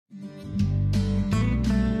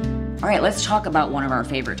All right, let's talk about one of our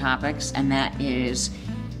favorite topics, and that is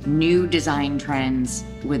new design trends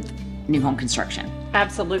with new home construction.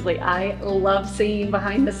 Absolutely. I love seeing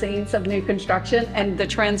behind the scenes of new construction, and the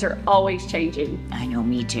trends are always changing. I know,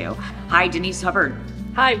 me too. Hi, Denise Hubbard.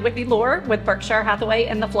 Hi, Whitney Lohr with Berkshire Hathaway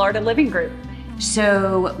and the Florida Living Group.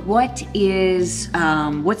 So what is,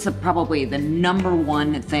 what's probably the number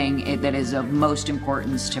one thing that is of most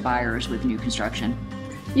importance to buyers with new construction?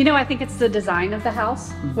 You know, I think it's the design of the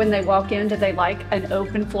house. When they walk in, do they like an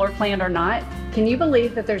open floor plan or not? Can you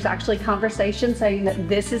believe that there's actually conversation saying that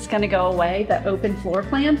this is going to go away, that open floor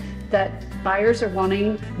plan, that buyers are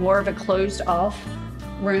wanting more of a closed off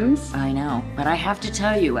rooms? I know, but I have to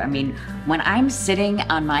tell you, I mean, when I'm sitting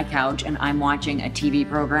on my couch and I'm watching a TV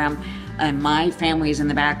program and my family's in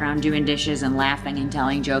the background doing dishes and laughing and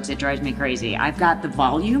telling jokes, it drives me crazy. I've got the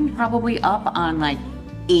volume probably up on like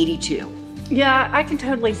 82. Yeah, I can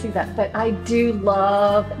totally see that, but I do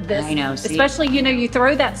love this. I know, see? Especially, you know, you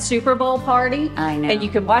throw that Super Bowl party. I know. And you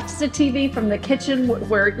can watch the TV from the kitchen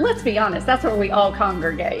where, let's be honest, that's where we all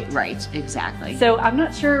congregate. Right, exactly. So I'm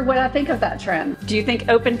not sure what I think of that trend. Do you think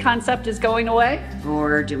open concept is going away?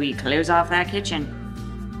 Or do we close off that kitchen?